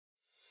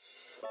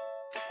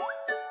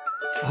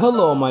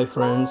Hello, my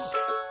friends.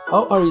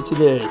 How are you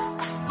today?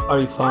 Are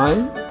you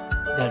fine?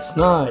 That's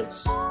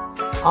nice.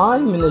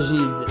 I'm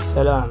Najid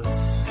Salam,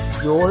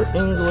 your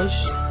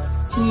English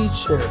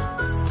teacher.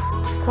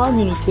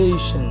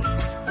 Communication.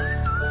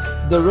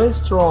 The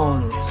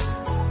restaurant.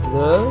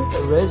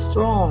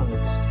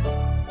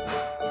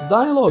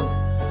 Dialogue.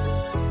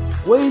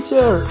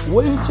 Waiter.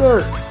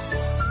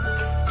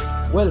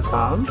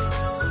 Welcome.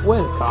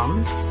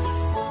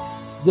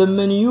 The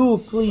menu,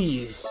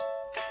 please.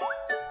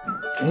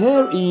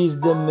 Here is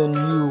the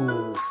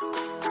menu.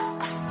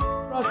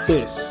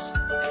 Practice.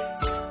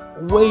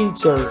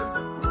 Waiter.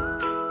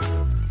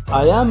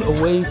 I am a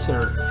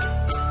waiter.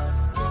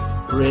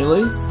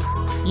 Really?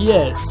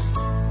 Yes,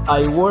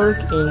 I work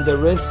in the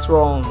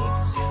restaurant.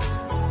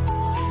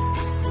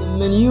 The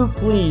menu,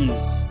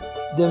 please.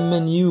 The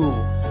menu.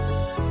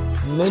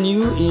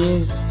 Menu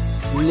is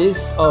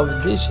list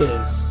of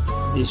dishes.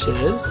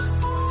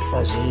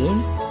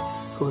 Tagine,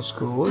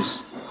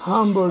 couscous,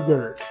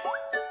 hamburger.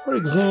 For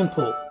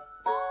example,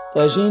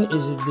 tagine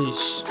is a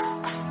dish,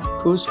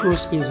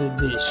 couscous is a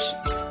dish,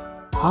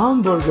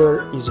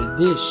 hamburger is a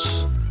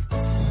dish.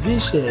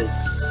 Dishes,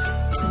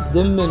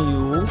 the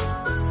menu,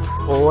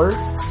 or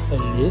a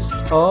list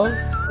of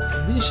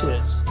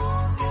dishes.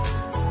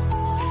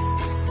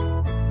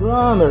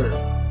 Grammar.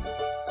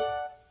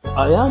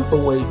 I am a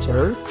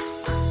waiter.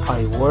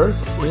 I work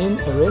in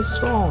a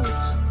restaurant.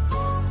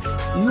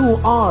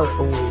 You are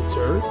a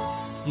waiter.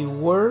 You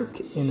work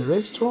in a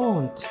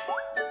restaurant.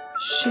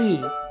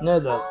 She,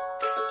 Nada.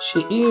 She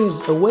is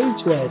a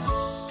waitress.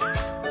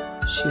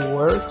 She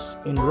works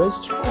in a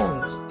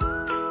restaurant.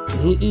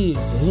 He,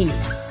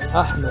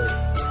 Ahmed.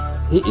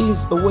 He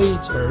is a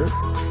waiter.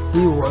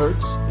 He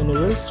works in a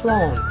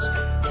restaurant.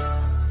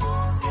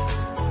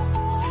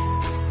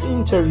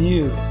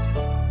 Interview.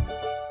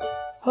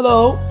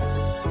 Hello.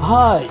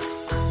 Hi.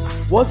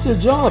 What's your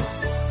job?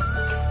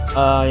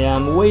 I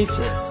am a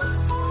waiter.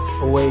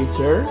 A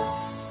waiter?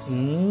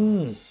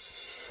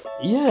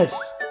 Yes.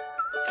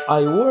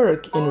 I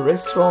work in a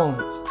restaurant.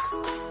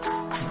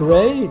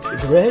 Great.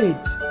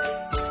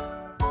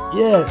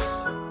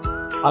 Yes,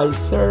 I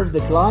serve the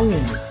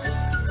clients.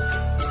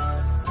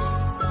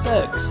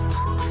 Text.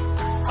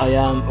 I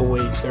am a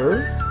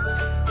waiter.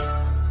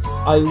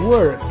 I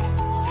work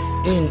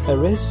in a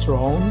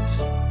restaurant.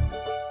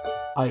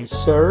 I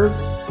serve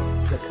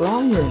the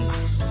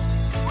clients.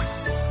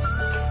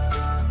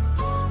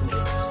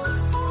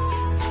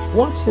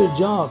 What's your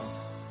job?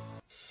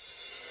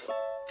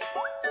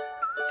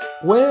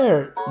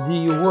 Where do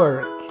you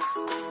work?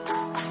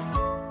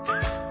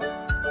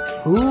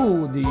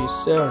 Who do you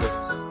serve?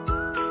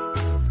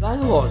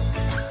 Dialogue.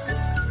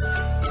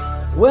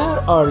 Where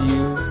are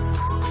you?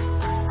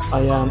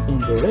 I am in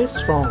the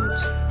restaurant.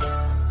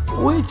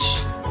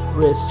 Which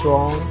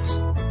restaurant?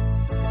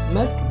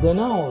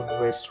 McDonald's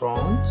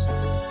restaurant.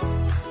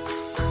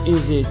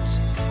 Is it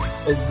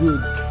a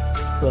good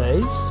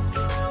place?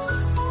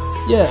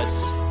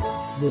 Yes,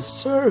 the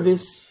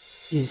service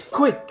is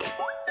quick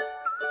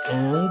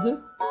and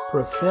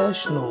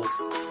professional.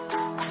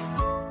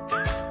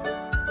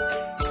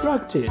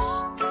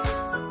 Practice.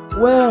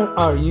 Where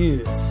are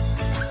you?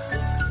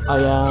 I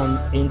am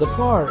in the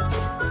park.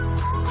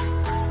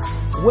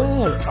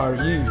 Where are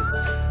you?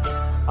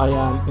 I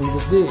am in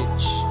the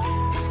beach.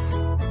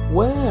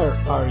 Where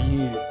are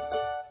you?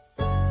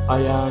 I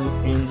am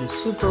in the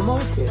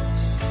supermarket.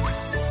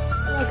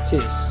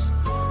 Practice.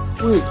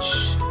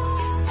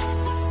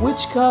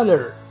 Which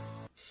color?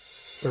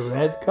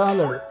 Red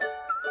color.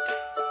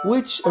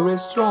 Which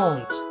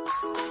restaurant?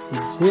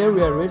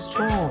 Pizzeria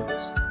restaurant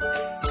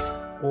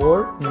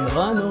or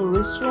Milano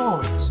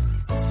restaurant?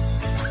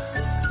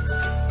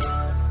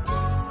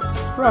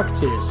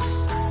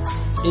 Practice.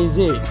 Is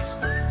it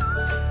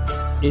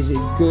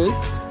good?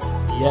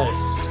 Yes,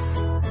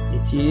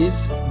 it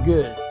is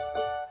good.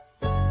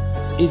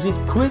 Is it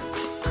quick?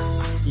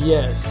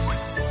 Yes,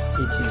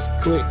 it is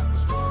quick.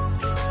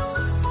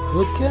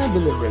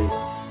 Vocabulary.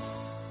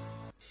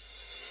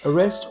 A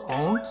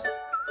restaurant,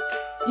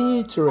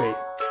 eatery.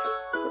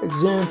 For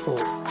example,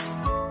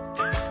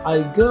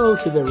 I go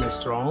to the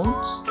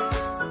restaurant.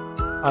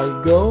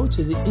 I go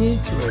to the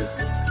eatery.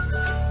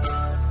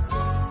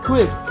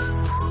 Quick.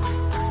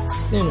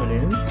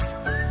 Synonym,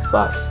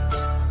 fast.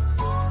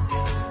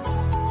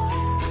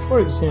 For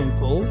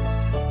example,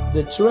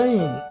 the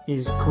train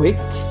is quick.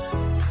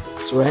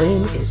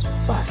 Train is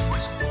fast.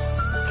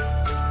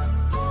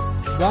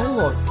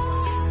 Dialogue.